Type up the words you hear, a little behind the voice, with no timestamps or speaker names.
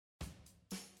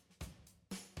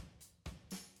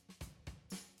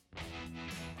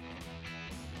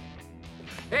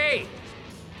Hey!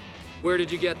 Where did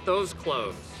you get those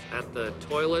clothes? At the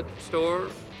toilet store?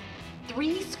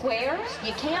 3 squares?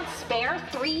 You can't spare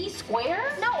 3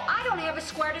 squares? No, I don't have a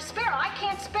square to spare. I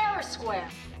can't spare a square.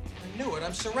 I knew it.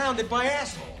 I'm surrounded by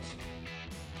assholes.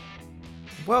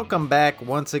 Welcome back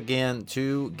once again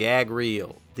to Gag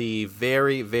Reel, the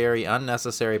very, very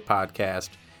unnecessary podcast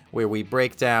where we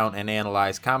break down and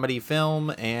analyze comedy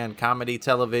film and comedy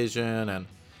television and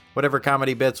whatever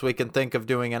comedy bits we can think of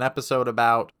doing an episode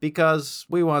about because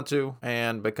we want to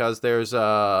and because there's,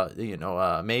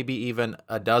 maybe even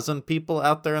a dozen people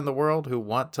out there in the world who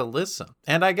want to listen.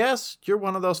 And I guess you're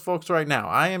one of those folks right now.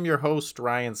 I am your host,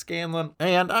 Ryan Scanlon,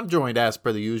 and I'm joined as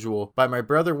per the usual by my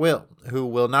brother, Will, who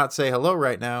will not say hello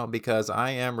right now because I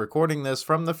am recording this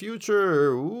from the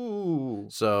future. Ooh.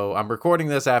 So I'm recording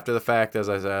this after the fact, as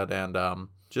I said, and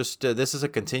this is a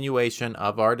continuation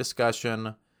of our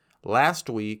discussion last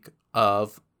week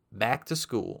of Back to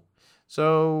School.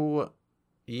 So,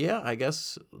 yeah, I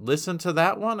guess listen to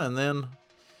that one, and then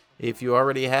if you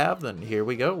already have, then here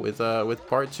we go with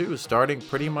part 2, starting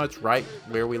pretty much right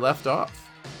where we left off.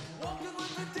 I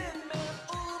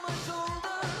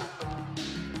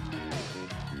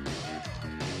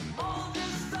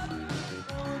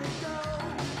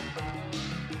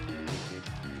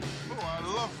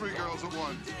love 3 girls at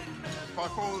once. If I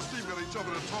fall asleep, we got each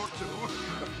other to talk to.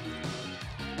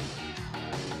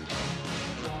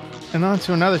 And on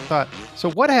to another thought. So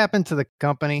what happened to the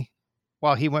company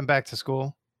while he went back to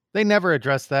school? They never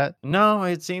addressed that. No,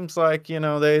 it seems like,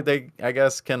 they I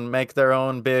guess can make their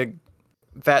own big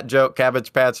fat joke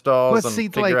Cabbage Patch dolls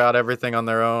and figure out everything on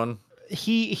their own.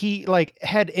 He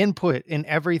had input in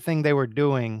everything they were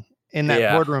doing in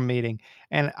that boardroom meeting.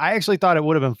 And I actually thought it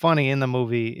would have been funny in the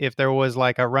movie if there was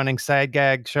like a running side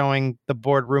gag showing the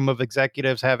boardroom of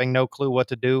executives having no clue what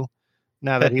to do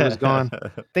now that he was gone.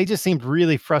 They just seemed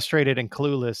really frustrated and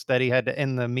clueless that he had to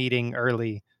end the meeting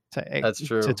early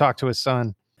to talk to his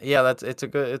son. Yeah, it's a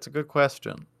good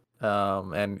question.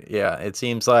 And yeah, it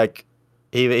seems like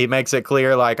he makes it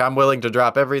clear, like, I'm willing to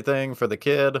drop everything for the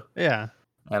kid. Yeah.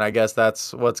 And I guess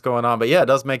that's what's going on. But yeah, it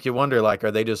does make you wonder, like,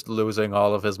 are they just losing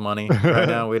all of his money right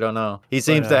now? We don't know. He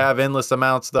seems to have endless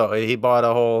amounts, though. He bought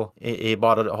a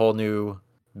whole new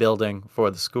building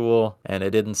for the school, and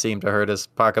it didn't seem to hurt his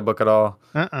pocketbook at all.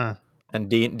 And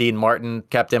Dean Martin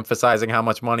kept emphasizing how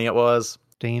much money it was.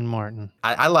 Dean Martin.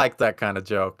 I like that kind of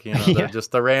joke,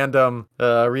 just the random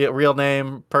real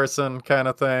name person kind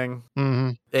of thing. Mm-hmm.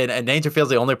 And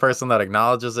Dangerfield's the only person that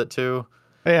acknowledges it too.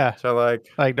 Yeah. So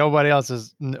like nobody else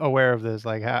is aware of this.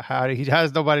 Like how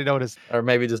does nobody notice? Or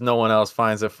maybe just no one else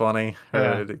finds it funny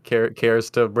or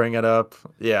cares to bring it up.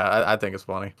 Yeah, I think it's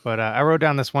funny. But I wrote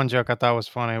down this one joke I thought was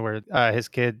funny where his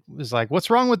kid was like,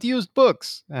 "What's wrong with used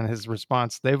books?" And his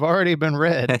response, "They've already been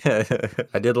read."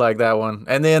 I did like that one.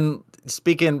 And then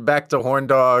speaking back to Horn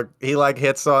Dog, he like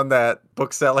hits on that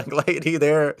book selling lady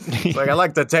there. It's like, I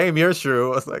like to tame your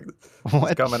shrew. It's like,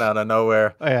 it's coming out of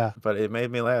nowhere. Oh, yeah. But it made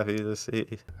me laugh.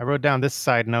 I wrote down this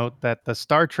side note that the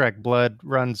Star Trek blood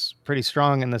runs pretty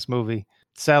strong in this movie.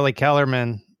 Sally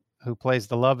Kellerman, who plays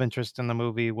the love interest in the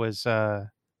movie, was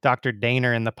Dr.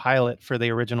 Daner in the pilot for the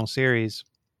original series.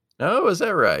 Oh, is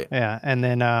that right? Yeah. And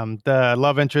then the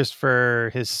love interest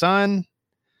for his son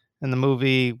in the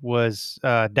movie was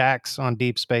Dax on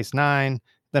Deep Space Nine.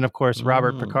 Then, of course,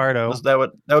 Robert Picardo. That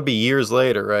would be years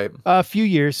later, right? A few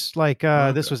years. Like,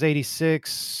 this was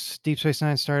 86. Deep Space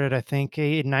Nine started, I think,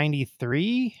 in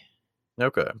 93.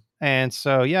 Okay. And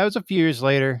so, yeah, it was a few years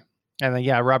later. And then,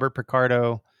 yeah, Robert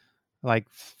Picardo, like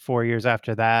 4 years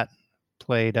after that,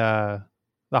 played the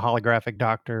holographic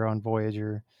doctor on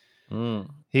Voyager.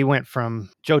 He went from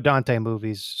Joe Dante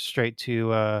movies straight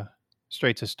to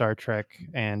Star Trek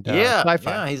and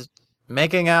sci-fi. Yeah, he's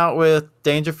making out with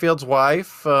Dangerfield's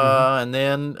wife, and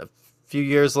then a few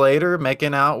years later,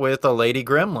 making out with a lady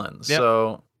gremlin. Yep.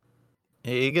 So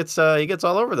he gets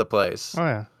all over the place. Oh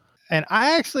yeah, and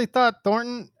I actually thought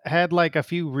Thornton had like a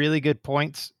few really good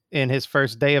points in his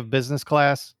first day of business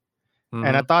class,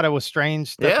 and I thought it was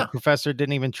strange that the professor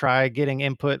didn't even try getting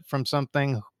input from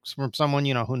someone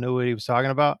who knew what he was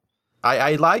talking about.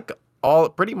 I like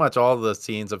pretty much all the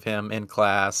scenes of him in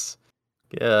class.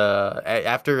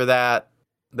 After that,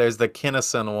 there's the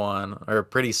Kinnison one, or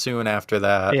pretty soon after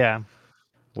that. Yeah.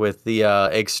 With the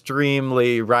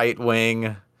extremely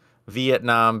right-wing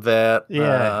Vietnam vet.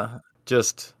 Yeah.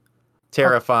 Just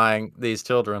terrifying these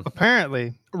children.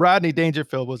 Apparently, Rodney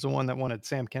Dangerfield was the one that wanted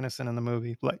Sam Kinison in the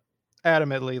movie. Like,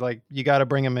 adamantly, like, you got to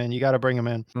bring him in. You got to bring him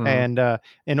in. Mm-hmm. And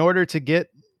in order to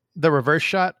get the reverse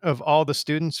shot of all the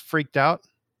students freaked out.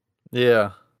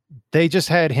 Yeah. They just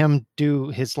had him do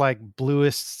his like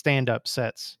bluest stand-up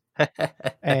sets.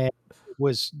 and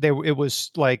it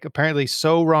was like apparently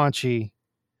so raunchy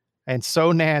and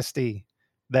so nasty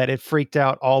that it freaked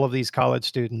out all of these college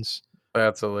students.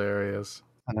 That's hilarious.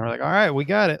 And they were like, "All right, we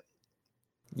got it."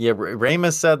 Yeah,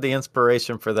 Ramis said the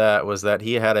inspiration for that was that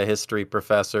he had a history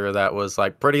professor that was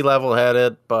like pretty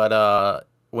level-headed, but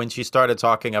when she started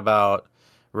talking about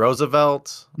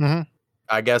Roosevelt, Mhm.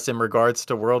 I guess in regards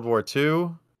to World War II,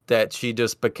 that she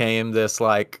just became this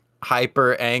like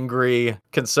hyper angry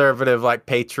conservative like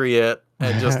patriot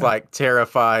and just like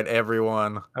terrified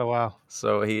everyone. Oh, wow.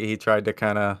 So he tried to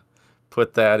kind of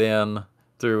put that in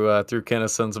through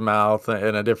Kinnison's mouth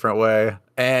in a different way.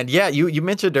 And yeah, you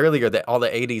mentioned earlier that all the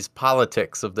 80s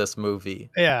politics of this movie.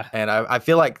 Yeah. And I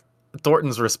feel like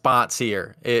Thornton's response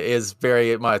here is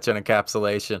very much an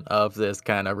encapsulation of this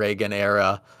kind of Reagan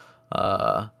era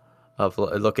of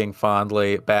looking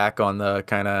fondly back on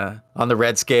the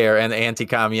Red Scare and the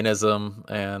anti-communism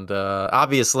and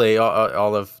obviously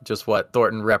all of just what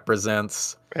Thornton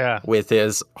represents with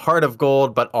his heart of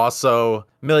gold, but also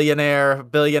millionaire,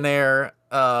 billionaire.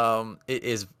 It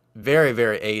is very,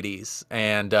 very 80s.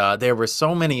 And there were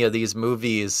so many of these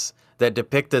movies that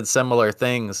depicted similar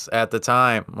things at the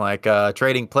time, like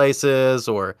Trading Places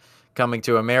or Coming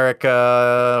to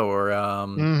America or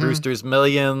Brewster's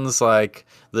Millions, like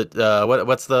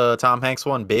what's the Tom Hanks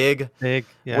one? Big,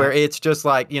 yeah. Where it's just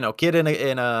like, kid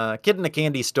in a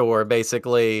candy store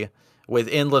basically with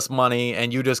endless money,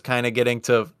 and you just kind of getting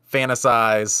to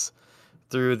fantasize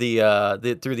through the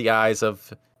eyes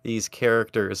of these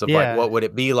characters of like what would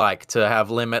it be like to have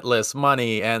limitless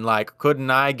money, and like couldn't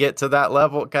I get to that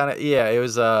level? Kind of it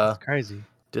was crazy.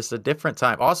 Just a different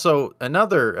time. Also,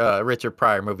 another Richard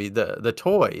Pryor movie, The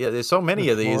Toy. Yeah, there's so many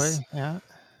of these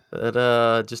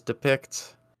that just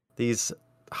depict these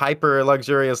hyper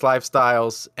luxurious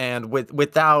lifestyles and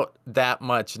without that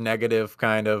much negative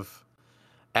kind of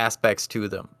aspects to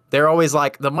them. They're always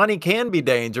like, the money can be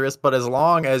dangerous, but as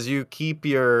long as you keep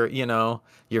your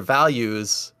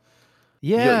values,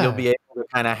 you'll be able to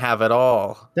kind of have it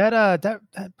all. That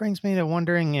brings me to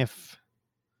wondering if,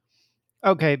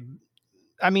 okay,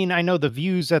 I mean, I know the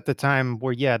views at the time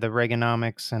were, the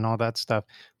Reaganomics and all that stuff,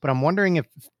 but I'm wondering if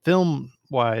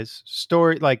film-wise,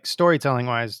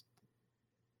 storytelling-wise,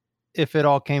 if it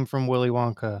all came from Willy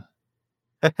Wonka.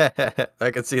 I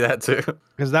could see that too.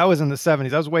 Because that was in the 70s.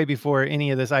 That was way before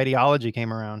any of this ideology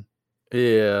came around.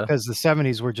 Yeah. Because the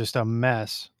 70s were just a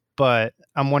mess. But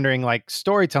I'm wondering, like,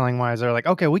 storytelling-wise, they're like,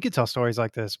 okay, we could tell stories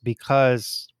like this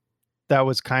because that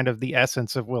was kind of the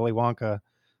essence of Willy Wonka.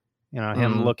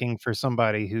 Him looking for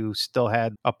somebody who still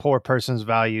had a poor person's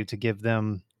value to give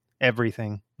them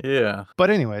everything. Yeah. But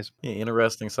anyways. Yeah,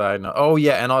 interesting side note. Oh,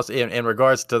 yeah. And also in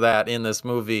regards to that in this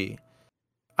movie,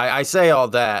 I say all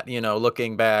that,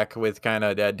 looking back with kind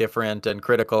of different and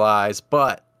critical eyes.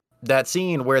 But that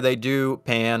scene where they do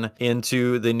pan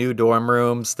into the new dorm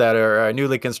rooms that are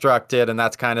newly constructed, and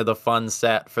that's kind of the fun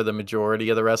set for the majority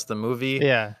of the rest of the movie.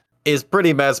 Yeah. Is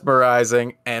pretty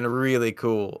mesmerizing and really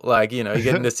cool. Like, you're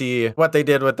getting to see what they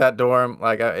did with that dorm.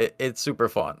 Like, it's super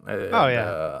fun.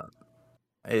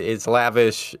 It's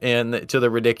lavish to the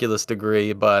ridiculous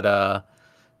degree, but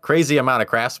crazy amount of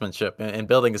craftsmanship in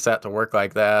building a set to work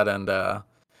like that, and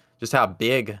just how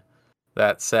big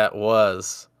that set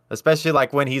was. Especially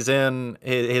like when he's in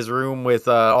his room with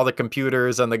all the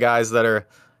computers and the guys that are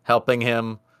helping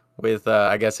him with,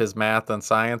 I guess, his math and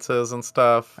sciences and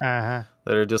stuff.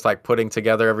 That are just like putting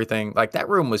together everything. Like that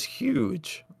room was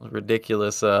huge.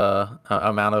 Ridiculous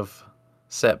amount of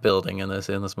set building in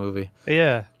this movie.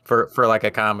 Yeah. For like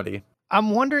a comedy. I'm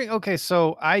wondering, okay,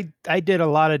 so I did a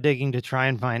lot of digging to try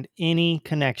and find any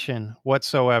connection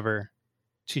whatsoever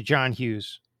to John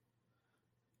Hughes.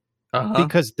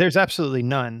 Because there's absolutely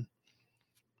none.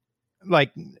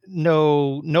 Like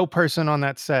no person on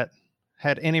that set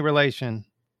had any relation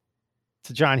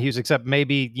to John Hughes except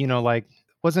maybe, like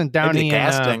wasn't Downey he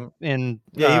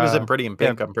was in Pretty in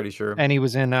Pink, I'm pretty sure. And he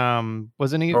was in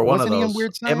wasn't he in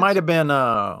Weird Science? It might have been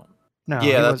no,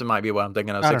 that might be what I'm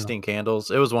thinking of. 16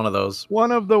 Candles. It was one of those.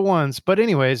 One of the ones. But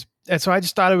anyways, and so I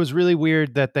just thought it was really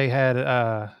weird that they had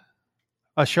a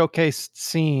showcased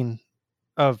scene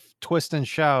of Twist and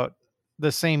Shout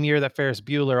the same year that Ferris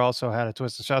Bueller also had a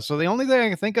Twist and Shout. So the only thing I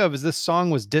can think of is this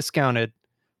song was discounted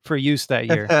for use that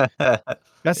year.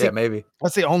 Maybe.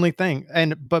 That's the only thing.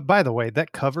 But by the way,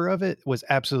 that cover of it was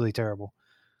absolutely terrible.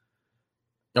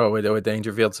 Oh, with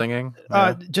Dangerfield singing?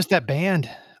 Just that band.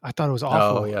 I thought it was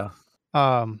awful. Oh, yeah.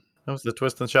 That was the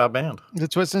Twist and Shout band. The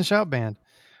Twist and Shout band.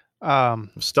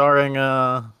 Starring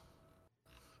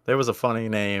there was a funny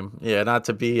name. Yeah, not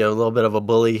to be a little bit of a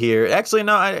bully here. Actually,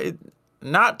 no,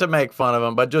 not to make fun of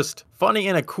him, but just funny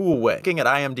in a cool way. Looking at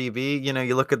IMDb,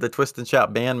 you look at the Twist and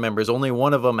Shout band members, only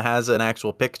one of them has an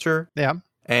actual picture. Yeah.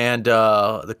 And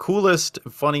the coolest,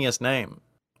 funniest name,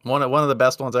 one of the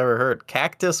best ones I ever heard,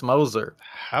 Cactus Moser.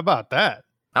 How about that?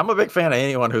 I'm a big fan of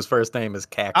anyone whose first name is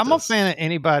Cactus. I'm a fan of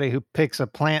anybody who picks a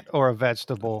plant or a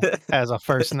vegetable as a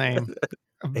first name.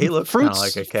 He looks kind of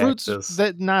like a cactus. Fruits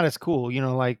that not as cool,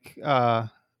 like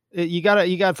you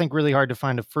gotta think really hard to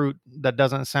find a fruit that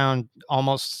doesn't sound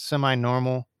almost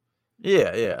semi-normal.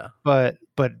 Yeah. But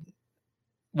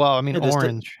well, I mean,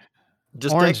 orange.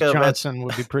 Orange Johnson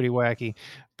would be pretty wacky.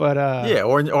 But yeah,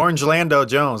 Orange Lando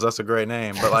Jones. That's a great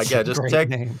name. But like, yeah,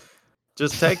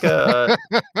 just take a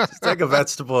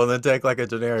vegetable and then take like a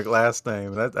generic last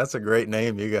name. That's a great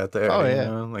name you got there. Oh yeah,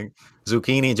 like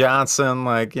Zucchini Johnson.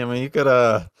 Like, I mean, you could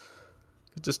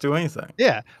just do anything.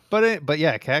 Yeah, but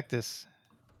yeah, Cactus.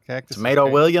 Tomato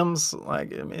Williams.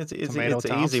 Like, I mean, it's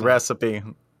an easy recipe.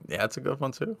 Yeah, it's a good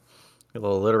one too. A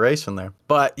little alliteration there.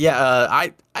 But yeah,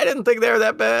 I didn't think they were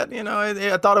that bad.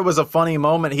 I thought it was a funny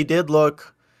moment.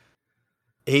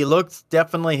 He looked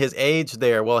definitely his age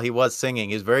there while he was singing.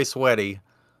 He was very sweaty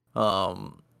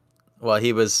while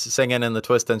he was singing in the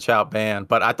Twist and Shout band.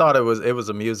 But I thought it was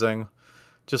amusing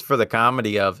just for the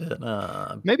comedy of it.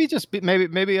 Maybe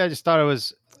I just thought it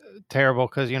was terrible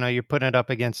because, you're putting it up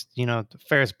against,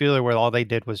 Ferris Bueller, where all they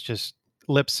did was just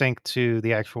lip sync to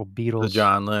the actual Beatles. The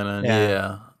John Lennon,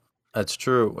 yeah. That's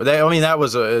true. That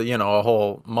was a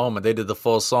whole moment. They did the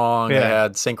full song. Yeah. They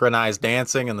had synchronized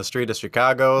dancing in the street of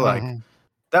Chicago. Like,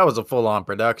 that was a full-on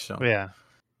production. Yeah.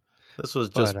 This was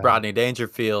just Rodney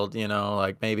Dangerfield,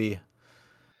 like maybe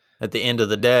at the end of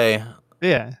the day.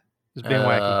 Yeah. Just being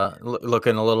wacky.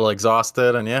 Looking a little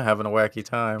exhausted and, having a wacky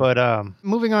time. But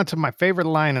moving on to my favorite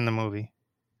line in the movie.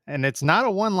 And it's not a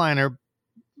one-liner,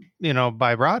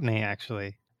 by Rodney,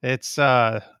 actually. It's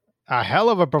a hell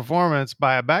of a performance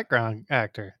by a background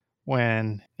actor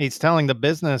when he's telling the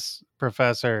business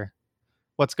professor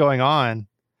what's going on.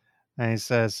 And he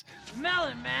says,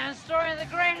 Melon Man, throwing the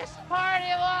greatest party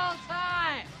of all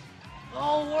time. The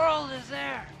whole world is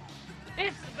there.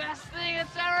 It's the best thing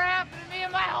that's ever happened to me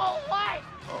in my whole life.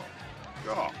 Oh,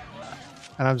 God.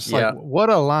 And I'm just like, what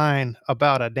a line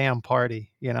about a damn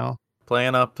party,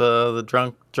 Playing up the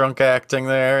drunk acting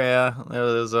there. Yeah, it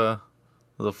was a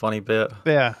funny bit.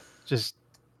 Yeah, just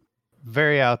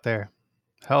very out there.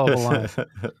 Hell of a line.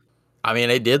 I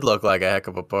mean, it did look like a heck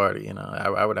of a party.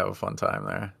 I would have a fun time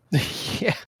there.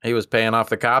 Yeah. He was paying off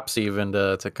the cops even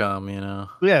to come,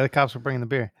 Yeah, the cops were bringing the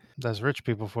beer. That's rich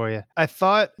people for you. I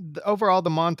thought overall the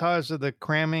montage of the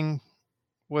cramming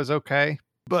was okay,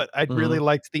 but I really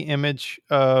liked the image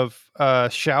of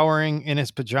showering in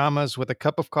his pajamas with a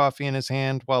cup of coffee in his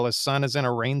hand while his son is in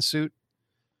a rain suit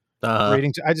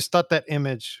reading. I just thought that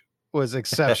image was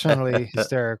exceptionally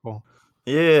hysterical.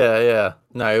 Yeah.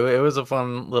 No, it was a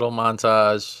fun little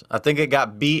montage. I think it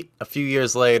got beat a few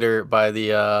years later by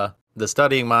the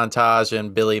studying montage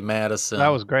and Billy Madison. That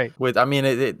was great.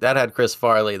 That had Chris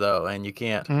Farley though, and you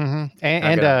can't.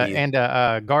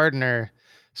 And Gardner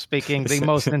speaking the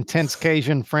most intense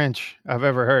Cajun French I've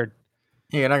ever heard.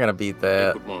 You're not gonna beat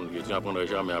that.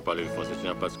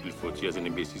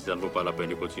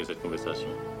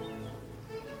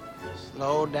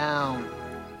 Slow down.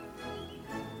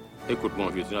 Écoute, mon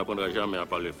vieux, tu n'apprendras jamais à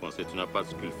parler français. Tu n'as pas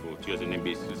ce qu'il faut. Tu es un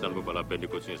imbécile. Ça ne vaut pas la peine de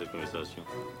continuer cette conversation.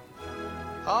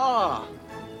 Ah.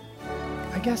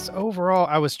 I guess overall,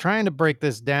 I was trying to break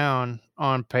this down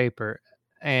on paper,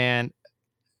 and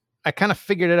I kind of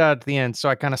figured it out at the end. So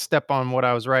I kind of step on what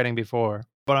I was writing before,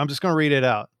 but I'm just going to read it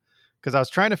out because I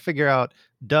was trying to figure out,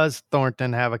 does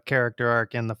Thornton have a character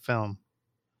arc in the film?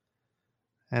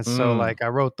 And so I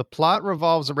wrote, the plot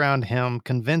revolves around him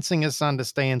convincing his son to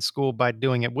stay in school by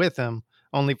doing it with him,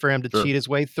 only for him to cheat his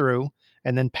way through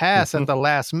and then pass at the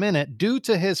last minute due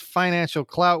to his financial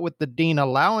clout with the dean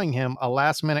allowing him a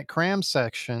last minute cram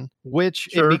section, which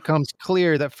it becomes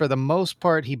clear that for the most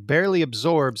part, he barely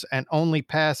absorbs and only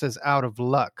passes out of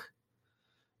luck.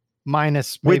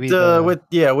 Minus maybe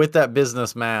with that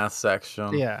business math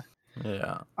section. Yeah.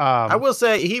 I will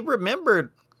say he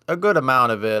remembered a good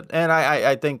amount of it, and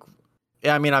I think,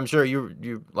 I'm sure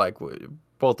you like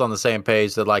both on the same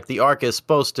page that like the arc is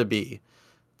supposed to be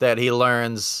that he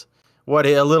learns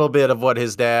a little bit of what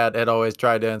his dad had always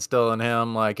tried to instill in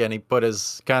him, like, and he put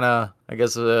his kind of, I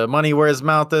guess, money where his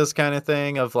mouth is kind of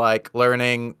thing of like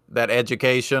learning that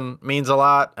education means a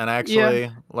lot and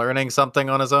actually learning something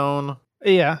on his own.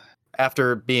 Yeah.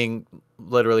 After being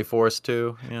literally forced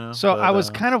to, So I was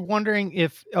kind of wondering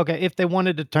if they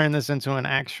wanted to turn this into an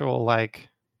actual like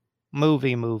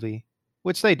movie,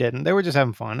 which they didn't. They were just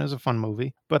having fun. It was a fun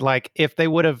movie. But like, if they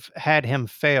would have had him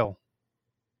fail,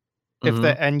 Mm-hmm.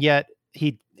 and yet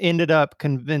he ended up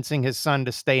convincing his son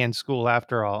to stay in school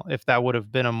after all, if that would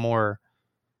have been a more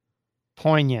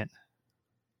poignant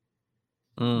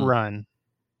Mm. run.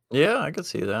 Yeah, I could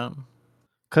see that.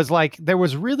 Because like there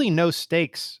was really no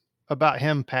stakes about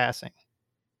him passing,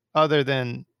 other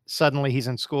than suddenly he's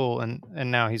in school and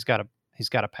now he's got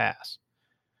to pass.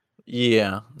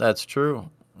 Yeah, that's true.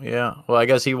 Yeah. Well, I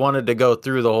guess he wanted to go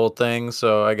through the whole thing,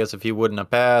 so I guess if he wouldn't have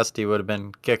passed, he would have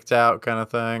been kicked out, kind of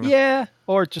thing. Yeah,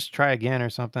 or just try again or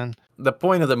something. The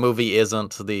point of the movie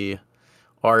isn't the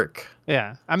arc.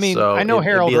 Yeah, I mean, So I know it'd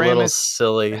Harold be a little Ramis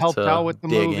silly helped out to with the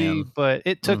dig movie, in. but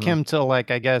it took Mhm. him till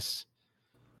like I guess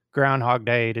Groundhog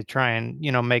Day to try and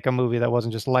make a movie that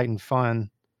wasn't just light and fun.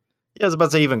 Yeah, I was about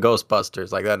to say even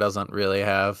Ghostbusters, like that doesn't really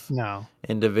have No.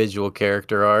 individual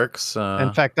character arcs.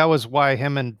 In fact, that was why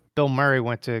him and Bill Murray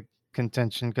went to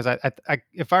contention because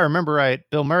if I remember right,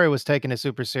 Bill Murray was taking it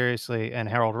super seriously, and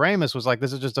Harold Ramis was like,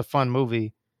 "This is just a fun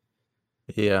movie."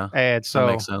 Yeah, And that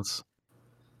makes so sense.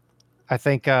 I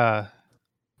think, or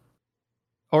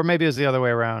maybe it was the other way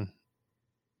around.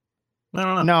 I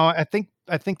don't know. No, I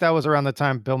think that was around the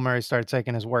time Bill Murray started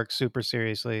taking his work super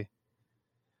seriously.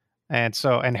 And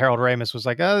Harold Ramis was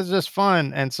like, "Oh, this is just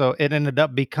fun." And so it ended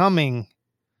up becoming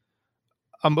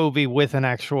a movie with an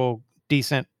actual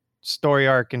decent story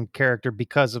arc and character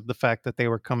because of the fact that they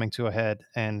were coming to a head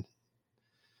and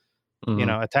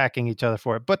Mhm. attacking each other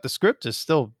for it. But the script is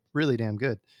still really damn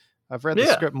good. I've read the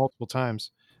Yeah, script multiple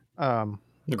times. a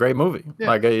great movie. Yeah.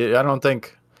 Like I don't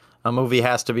think a movie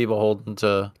has to be beholden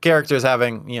to characters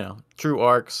having, true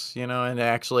arcs, and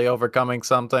actually overcoming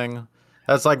something.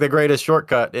 That's like the greatest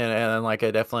shortcut, and like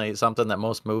it definitely something that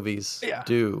most movies Yeah.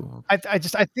 do. I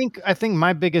think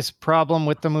my biggest problem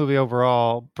with the movie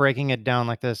overall, breaking it down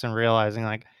like this and realizing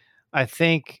like, I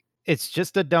think it's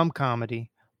just a dumb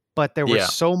comedy, but there was Yeah.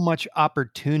 so much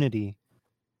opportunity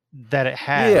that it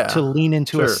had to Yeah, lean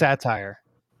into a sure. satire,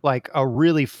 like a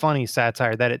really funny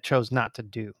satire that it chose not to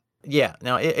do. Yeah,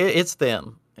 no, it's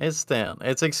thin. It's thin.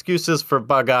 It's excuses for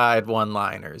bug-eyed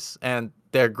one-liners, and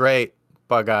they're great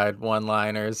bug-eyed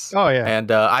one-liners. Oh yeah.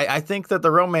 And I think that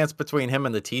the romance between him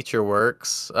and the teacher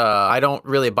works. I don't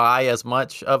really buy as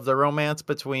much of the romance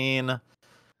between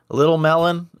Little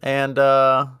Melon and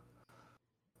or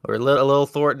Little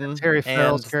Thornton Terry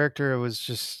Farrell's and character, it was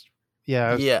just, yeah,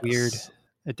 it was weird. yes.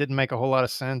 It didn't make a whole lot of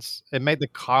sense. It made the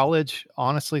college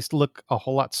honestly look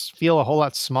feel a whole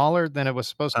lot smaller than it was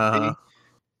supposed to Uh-huh. be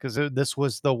because this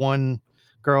was the one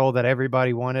girl that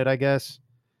everybody wanted, I guess.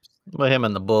 Well, him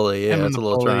and the bully, Him yeah, and it's the a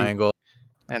little bully, triangle.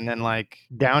 and then like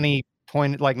Downey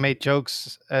made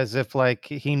jokes as if like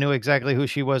he knew exactly who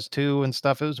she was too and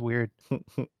stuff. It was weird.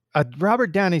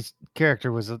 Robert Downey's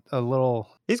character was a little,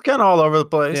 He's kind of all over the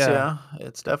place, yeah, yeah.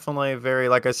 It's definitely very,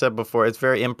 like I said before, it's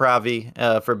very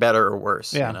improv-y, for better or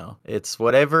worse, yeah. It's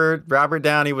whatever Robert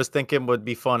Downey was thinking would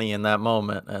be funny in that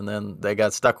moment, and then they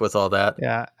got stuck with all that.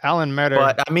 Yeah, Alan Metter.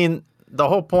 But, I mean, the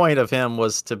whole point of him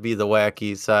was to be the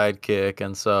wacky sidekick,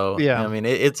 and so, Yeah. I mean,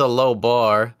 it's a low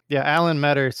bar. Yeah, Alan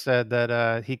Metter said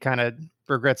that he kind of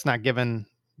regrets not giving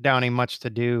Downey much to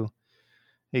do.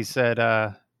 He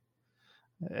said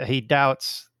he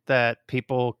doubts that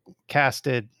people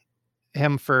casted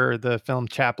him for the film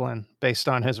Chaplin based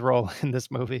on his role in this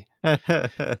movie.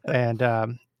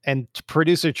 And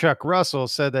producer Chuck Russell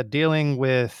said that dealing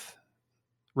with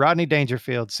Rodney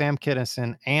Dangerfield, Sam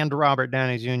Kinison, and Robert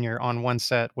Downey Jr. on one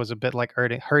set was a bit like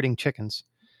herding chickens.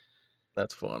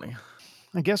 That's funny.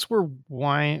 I guess we're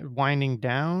winding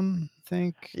down, I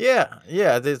think. Yeah,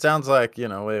 it sounds like,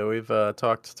 we've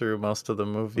talked through most of the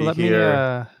movie Let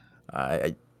here.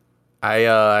 me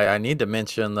I need to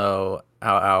mention though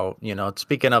how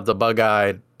speaking of the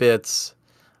bug-eyed bits,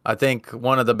 I think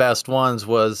one of the best ones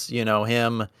was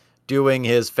him doing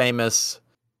his famous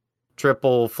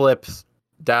triple flip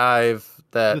dive.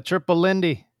 the triple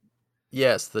Lindy.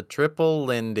 Yes, the triple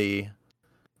Lindy.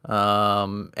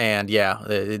 And yeah,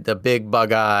 the big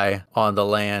bug eye on the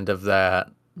land of that.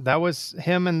 That was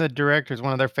him and the directors,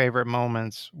 one of their favorite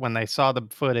moments when they saw the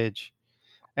footage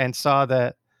and saw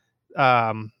that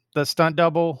the stunt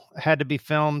double had to be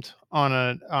filmed on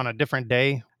a different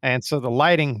day, and so the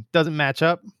lighting doesn't match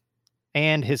up,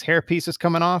 and his hairpiece is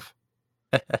coming off,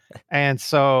 and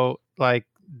so like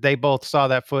they both saw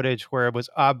that footage where it was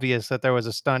obvious that there was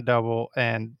a stunt double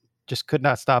and just could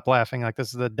not stop laughing. Like, this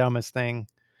is the dumbest thing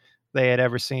they had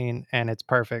ever seen, and it's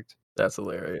perfect. That's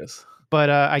hilarious. But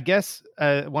I guess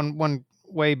one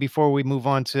way before we move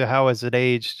on to how has it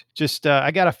aged, just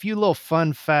I got a few little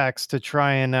fun facts to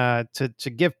try and to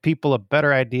give people a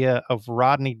better idea of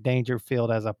Rodney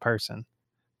Dangerfield as a person.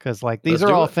 Because like these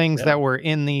are all things that were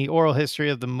in the oral history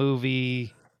of the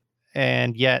movie,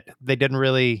 and yet they didn't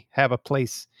really have a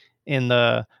place in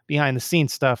the behind the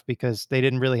scenes stuff because they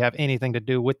didn't really have anything to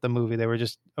do with the movie. They were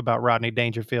just about Rodney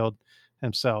Dangerfield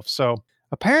himself. So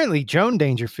apparently Joan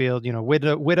Dangerfield,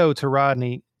 widow to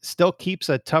Rodney, still keeps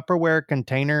a Tupperware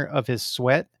container of his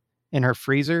sweat in her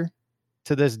freezer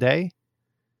to this day.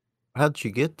 How'd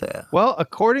you get that? Well,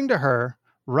 according to her,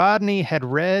 Rodney had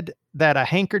read that a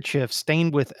handkerchief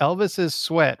stained with Elvis's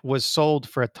sweat was sold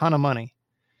for a ton of money.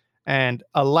 And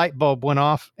a light bulb went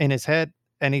off in his head,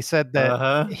 and he said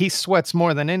that he sweats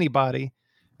more than anybody,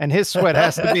 and his sweat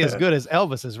has to be as good as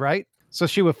Elvis's, right? So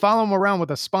she would follow him around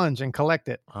with a sponge and collect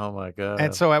it. Oh my God.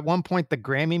 And so at one point, the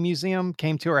Grammy Museum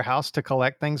came to her house to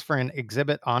collect things for an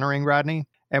exhibit honoring Rodney.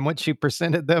 And when she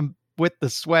presented them with the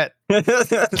sweat,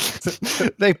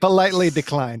 they politely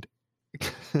declined.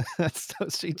 So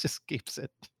she just keeps it.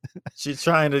 She's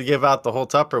trying to give out the whole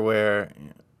Tupperware.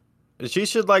 She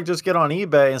should just get on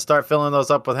eBay and start filling those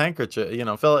up with handkerchief.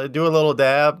 Do a little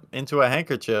dab into a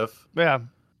handkerchief. Yeah.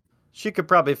 She could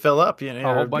probably fill up, a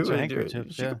whole bunch of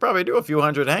handkerchiefs. She could probably do a few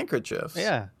hundred handkerchiefs.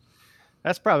 Yeah.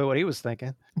 That's probably what he was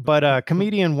thinking. But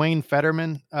comedian Wayne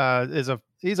Fetterman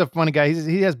he's a funny guy.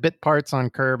 He has bit parts on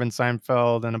Curb and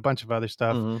Seinfeld and a bunch of other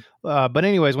stuff. Mm-hmm. But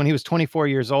anyways, when he was 24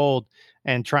 years old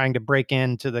and trying to break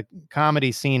into the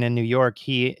comedy scene in New York,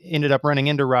 he ended up running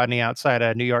into Rodney outside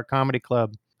a New York comedy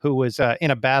club, who was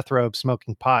in a bathrobe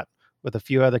smoking pot with a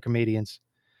few other comedians.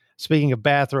 Speaking of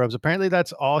bathrobes, apparently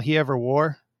that's all he ever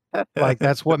wore.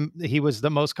 That's what he was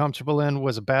the most comfortable in,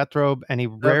 was a bathrobe, and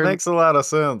that makes a lot of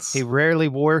sense. He rarely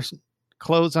wore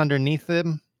clothes underneath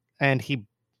him, and he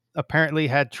apparently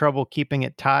had trouble keeping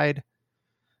it tied.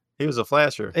 He was a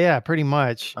flasher. Yeah, pretty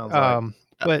much.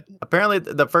 But apparently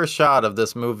the first shot of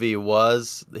this movie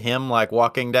was him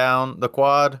walking down the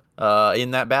quad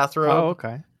in that bathrobe. Oh,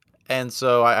 okay. And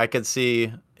so I could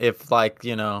see if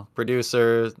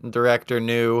producer, director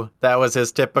knew that was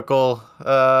his typical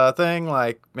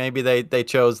thing. Maybe they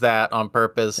chose that on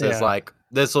purpose as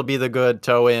this will be the good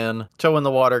toe in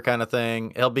the water kind of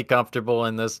thing. He'll be comfortable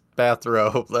in this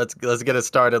bathrobe. Let's get it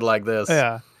started like this.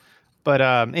 Yeah. But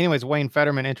anyways, Wayne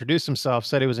Fetterman introduced himself,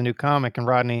 said he was a new comic, and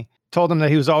Rodney told him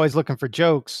that he was always looking for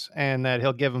jokes and that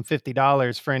he'll give him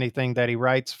 $50 for anything that he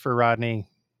writes for Rodney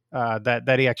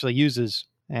that he actually uses.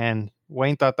 And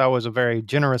Wayne thought that was a very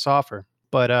generous offer.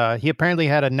 But he apparently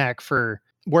had a knack for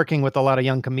working with a lot of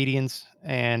young comedians.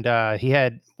 And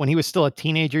when he was still a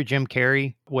teenager, Jim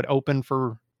Carrey would open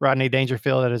for Rodney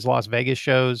Dangerfield at his Las Vegas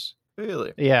shows.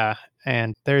 Really? Yeah.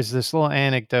 And there's this little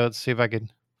anecdote, see if I could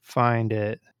find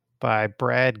it, by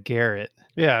Brad Garrett.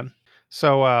 Yeah.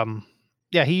 So,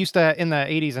 he used to, in the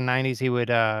 80s and 90s, he would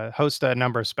host a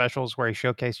number of specials where he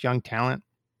showcased young talent.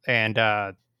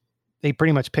 And he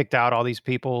pretty much picked out all these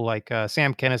people like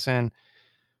Sam Kinison,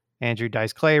 Andrew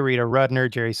Dice Clay, Rita Rudner,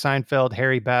 Jerry Seinfeld,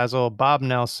 Harry Basil, Bob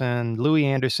Nelson, Louis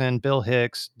Anderson, Bill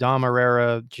Hicks, Dom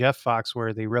Herrera, Jeff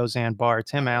Foxworthy, Roseanne Barr,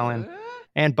 Tim Allen,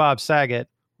 and Bob Saget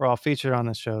were all featured on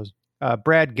the shows.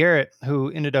 Brad Garrett,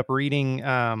 who ended up reading,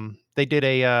 they did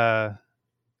I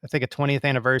think a 20th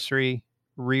anniversary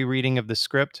rereading of the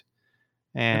script.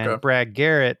 And Brad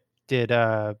Garrett did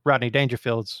Rodney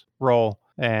Dangerfield's role.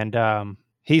 And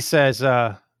he says,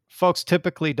 folks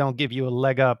typically don't give you a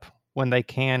leg up when they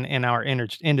can in our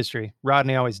industry.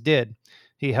 Rodney always did.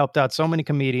 He helped out so many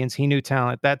comedians. He knew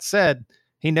talent. That said,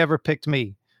 he never picked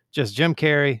me. Just Jim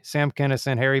Carrey, Sam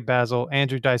Kinison, Harry Basil,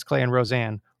 Andrew Dice Clay, and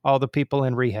Roseanne. All the people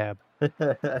in rehab. Well,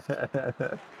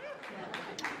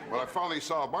 I finally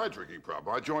solved my drinking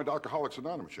problem. I joined Alcoholics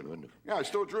Anonymous. Yeah, I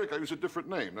still drink. I use a different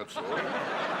name, that's all.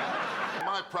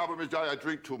 My problem is I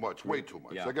drink too much, way too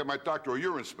much. Yeah. I get my doctor a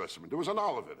urine specimen. There was an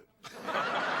olive in it.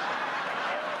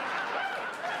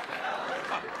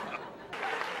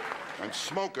 And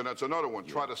smoking, that's another one.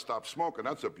 Try to stop smoking,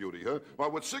 that's a beauty, huh?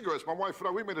 Well, with cigarettes, my wife and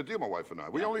I, we made a deal, my wife and I.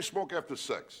 We only smoke after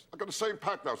sex. I got the same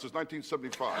pack now since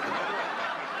 1975.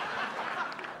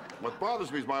 What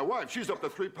bothers me is my wife. She's up to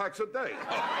 3 packs a day.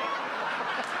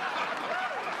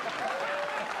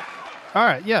 All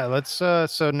right, yeah, let's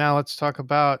so now let's talk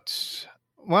about,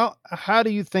 well, how do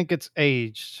you think it's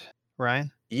aged,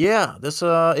 Ryan? Yeah, this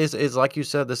is like you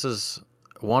said, this is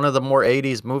one of the more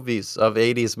 80s movies of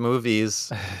 80s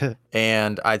movies.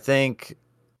 And I think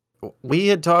we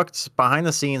had talked behind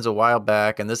the scenes a while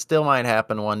back, and this still might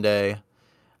happen one day,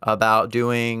 about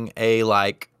doing a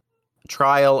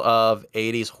trial of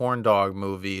 80s horn dog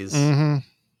movies. Mm-hmm.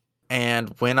 And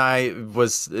when I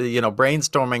was,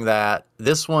 brainstorming that,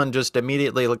 this one just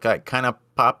immediately kind of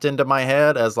popped into my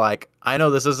head as like, I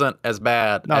know this isn't as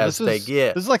bad No, as they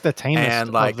get. this is like the tamest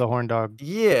And like of the horn dog.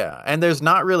 yeah, and there's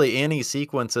not really any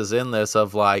sequences in this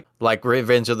of like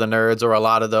Revenge of the Nerds or a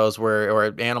lot of those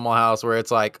or Animal House where it's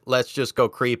like, let's just go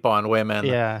creep on women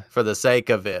Yeah. for the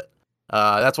sake of it.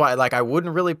 That's why like I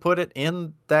wouldn't really put it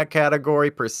in that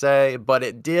category per se, but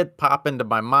it did pop into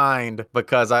my mind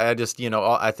because I just, you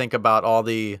know, I think about all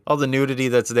the nudity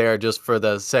that's there just for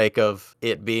the sake of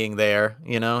it being there,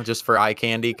 you know, just for eye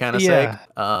candy kind of sake.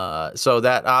 So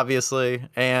that obviously,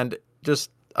 and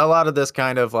just a lot of this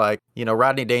kind of like, you know,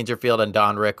 Rodney Dangerfield and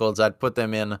Don Rickles, I'd put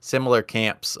them in similar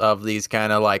camps of these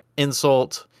kind of like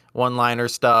insult one-liner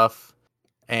stuff.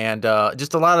 And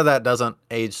just a lot of that doesn't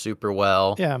age super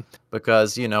well. Yeah.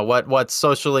 Because, you know, what's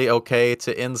socially okay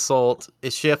to insult,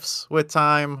 it shifts with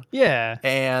time. Yeah.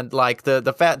 And like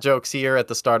the fat jokes here at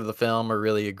the start of the film are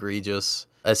really egregious,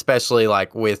 especially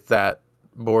like with that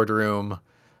boardroom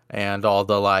and all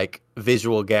the like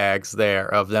visual gags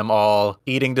there of them all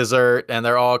eating dessert and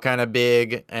they're all kind of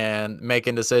big and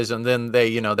making decisions. Then they,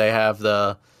 you know, they have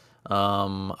the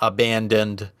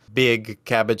abandoned big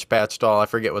Cabbage Patch doll. I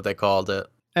forget what they called it.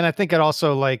 And I think it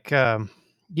also like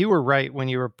you were right when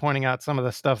you were pointing out some of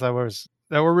the stuff that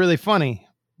were really funny.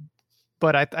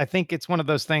 But I think it's one of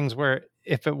those things where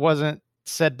if it wasn't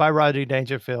said by Rodney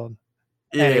Dangerfield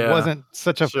and it wasn't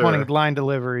such a funny line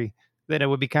delivery, then it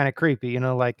would be kind of creepy. You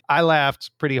know, like I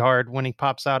laughed pretty hard when he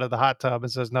pops out of the hot tub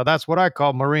and says, "No, that's what I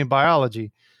call marine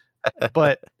biology."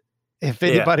 But if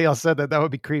anybody else said that, that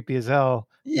would be creepy as hell.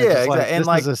 Yeah, Like, exactly. And this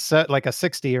like is a set like a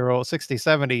 60-year-old, 60,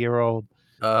 70-year-old,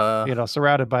 you know,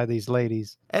 surrounded by these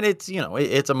ladies. And it's, you know,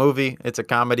 it's a movie, it's a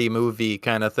comedy movie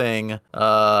kind of thing,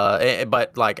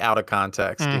 but like out of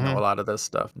context, you know, a lot of this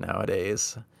stuff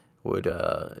nowadays would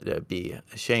be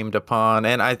shamed upon.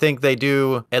 And I think they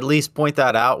do at least point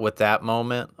that out with that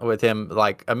moment, with him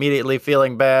like immediately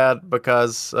feeling bad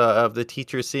because of the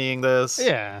teacher seeing this.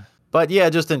 Yeah. But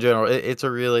yeah, just in general, it's a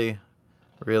really,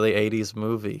 really 80s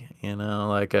movie, you know,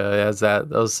 like has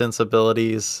those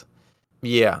sensibilities.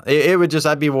 Yeah, it would just,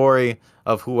 I'd be wary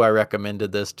of who I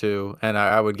recommended this to, and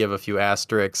I would give a few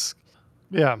asterisks.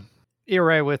 Yeah. You're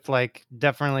right with like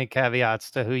definitely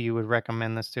caveats to who you would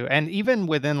recommend this to. And even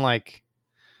within like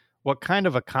what kind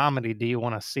of a comedy do you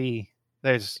want to see?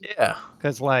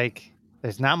 Because like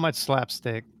there's not much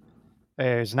slapstick.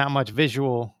 There's not much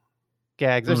visual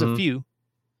gags. There's a few.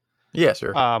 Yeah,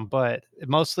 sure. But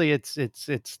mostly it's the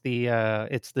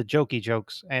jokey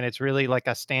jokes, and it's really like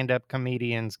a stand-up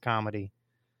comedian's comedy.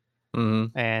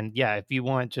 And yeah, if you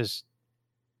want just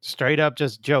straight up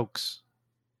just jokes,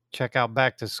 check out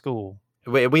Back to School.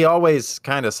 We always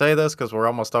kind of say this because we're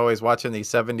almost always watching these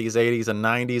 70s, 80s, and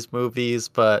 90s movies.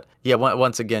 But yeah,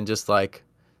 once again, just like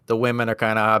the women are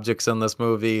kind of objects in this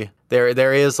movie.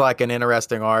 There is like an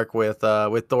interesting arc with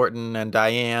Thornton and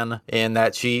Diane in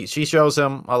that she shows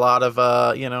him a lot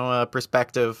of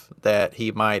perspective that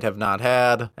he might have not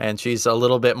had, and she's a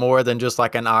little bit more than just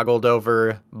like an ogled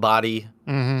over body.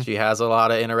 She has a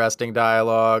lot of interesting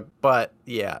dialogue, but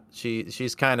yeah,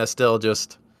 she's kind of still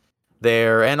just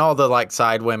there, and all the like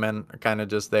side women are kind of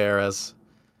just there as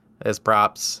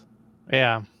props.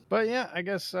 Yeah, but yeah, I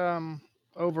guess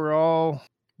overall,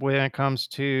 when it comes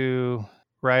to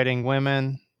writing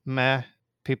women, meh.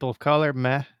 People of color,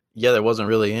 meh. Yeah, there wasn't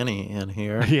really any in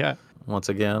here. Yeah. Once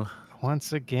again.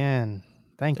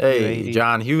 Thank you, Hey, 80.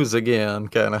 John Hughes again,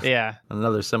 kind of. Yeah.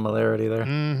 Another similarity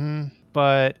there.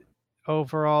 But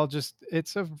overall, just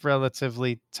it's a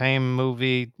relatively tame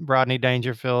movie. Rodney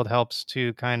Dangerfield helps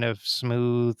to kind of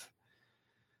smooth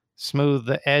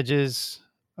the edges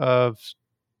of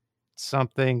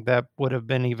something that would have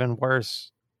been even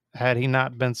worse had he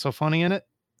not been so funny in it.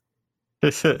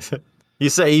 You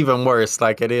say even worse,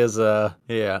 like it is,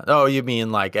 yeah. Oh, you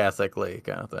mean like ethically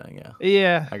kind of thing, yeah.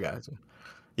 Yeah. I got you.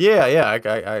 Yeah,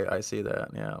 I see that,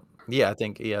 yeah. Yeah, I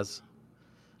think he has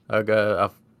a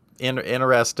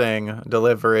interesting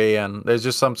delivery, and there's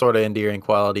just some sort of endearing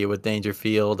quality with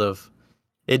Dangerfield of,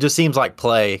 it just seems like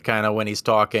play kind of when he's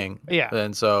talking. Yeah.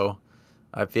 And so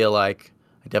I feel like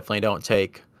I definitely don't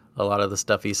take a lot of the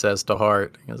stuff he says to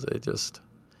heart because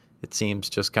it seems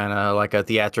just kind of like a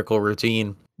theatrical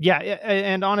routine. Yeah,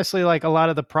 and honestly, like a lot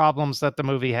of the problems that the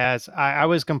movie has, I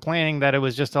was complaining that it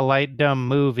was just a light, dumb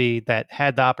movie that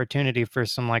had the opportunity for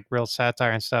some like real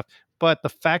satire and stuff. But the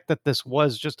fact that this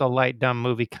was just a light, dumb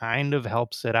movie kind of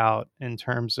helps it out in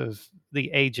terms of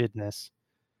the agedness.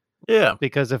 Yeah.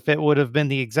 Because if it would have been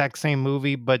the exact same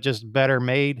movie, but just better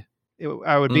made,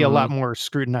 I would be a lot more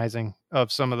scrutinizing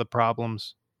of some of the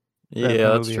problems that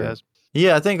the movie has.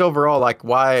 Yeah, I think overall, like,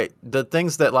 why the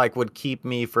things that like would keep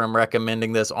me from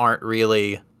recommending this aren't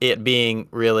really it being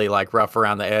really like rough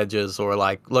around the edges, or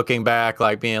like looking back,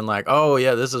 like being like, oh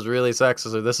yeah, this is really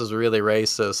sexist or this is really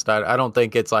racist. I don't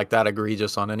think it's like that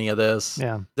egregious on any of this.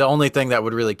 Yeah. The only thing that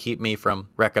would really keep me from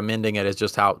recommending it is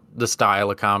just how the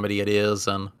style of comedy it is.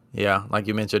 And yeah, like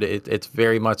you mentioned, it's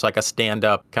very much like a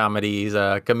stand-up comedies,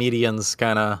 comedians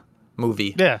kind of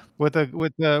movie. Yeah, with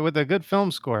a good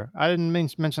film score. I didn't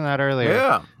mention that earlier.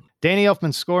 Yeah. Danny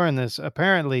Elfman's score in this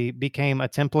apparently became a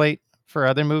template for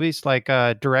other movies. Like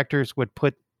directors would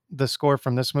put the score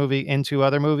from this movie into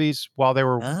other movies while they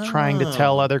were trying to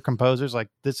tell other composers, like,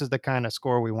 this is the kind of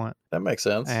score we want. That makes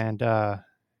sense. And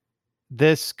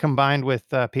this combined with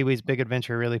Pee-wee's Big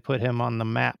Adventure really put him on the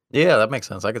map. Yeah, that makes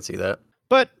sense. I could see that.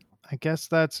 But I guess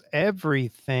that's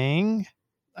everything.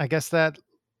 I guess that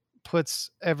puts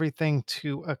everything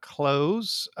to a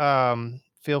close.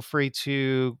 Feel free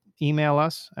to email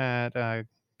us at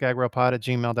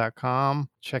gagreelpod@gmail.com.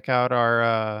 Check out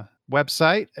our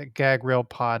website at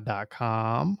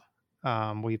gagreelpod.com.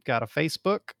 We've got a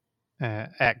Facebook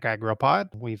at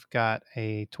gagreelpod. We've got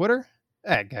a Twitter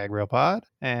at gagreelpod.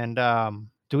 And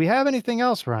do we have anything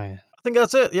else, Ryan? I think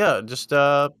that's it. Yeah, just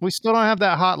we still don't have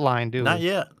that hotline, do we? Not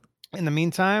yet. In the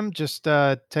meantime, just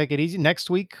take it easy. Next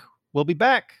week, we'll be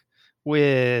back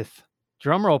with,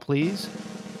 drum roll, please.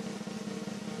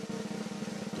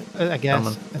 I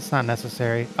guess it's not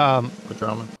necessary.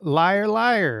 Drama. Liar,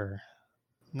 Liar,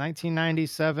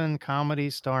 1997 comedy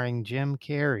starring Jim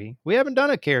Carrey. We haven't done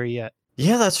a Carrey yet.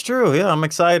 Yeah, that's true. Yeah, I'm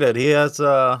excited. He has,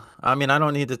 I mean, I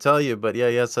don't need to tell you, but yeah,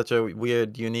 he has such a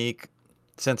weird, unique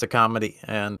sense of comedy,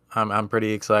 and I'm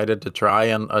pretty excited to try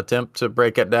and attempt to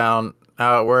break it down,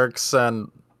 how it works,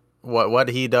 and what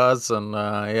he does, and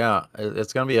yeah,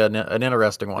 it's gonna be an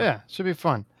interesting one. Yeah, should be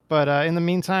fun. But in the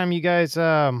meantime, you guys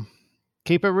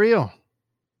keep it real,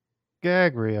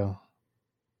 gag real.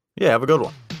 Yeah, have a good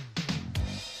one.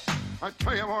 I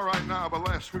tell you I'm all right now, but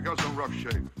last week I was in rough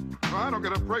shape. I don't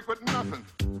get a break with nothing.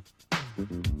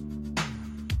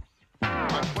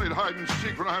 I played hide and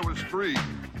seek when I was 3.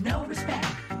 No respect,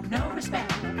 no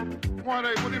respect. Why,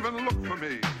 they wouldn't even look for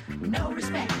me. No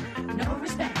respect, no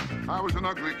respect. I was an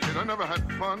ugly kid. I never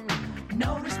had fun.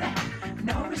 No respect,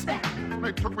 no respect.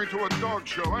 They took me to a dog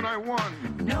show and I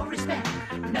won. No respect,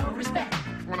 no respect.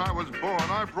 When I was born,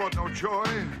 I brought no joy.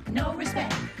 No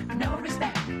respect, no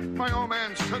respect. My old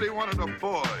man said he wanted a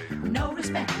boy. No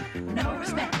respect, no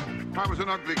respect. I was an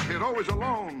ugly kid, always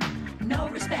alone. No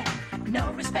respect,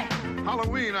 no respect.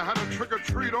 Halloween, I had a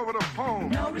trick-or-treat over the phone.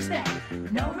 No respect,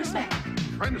 no respect.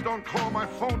 Friends don't call, my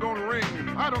phone don't ring.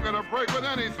 I don't get a break with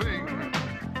anything.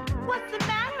 What's the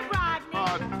matter, Rodney?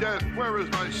 Ah, death, where is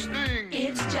my sting?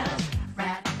 It's just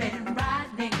rapping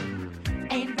Rodney.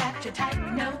 Ain't wrapped you tight,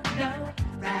 no, no.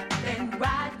 Rapping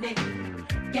Rodney.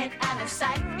 Get out of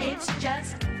sight, it's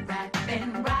just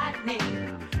rapping Rodney.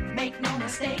 Make no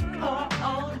mistake, poor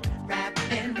old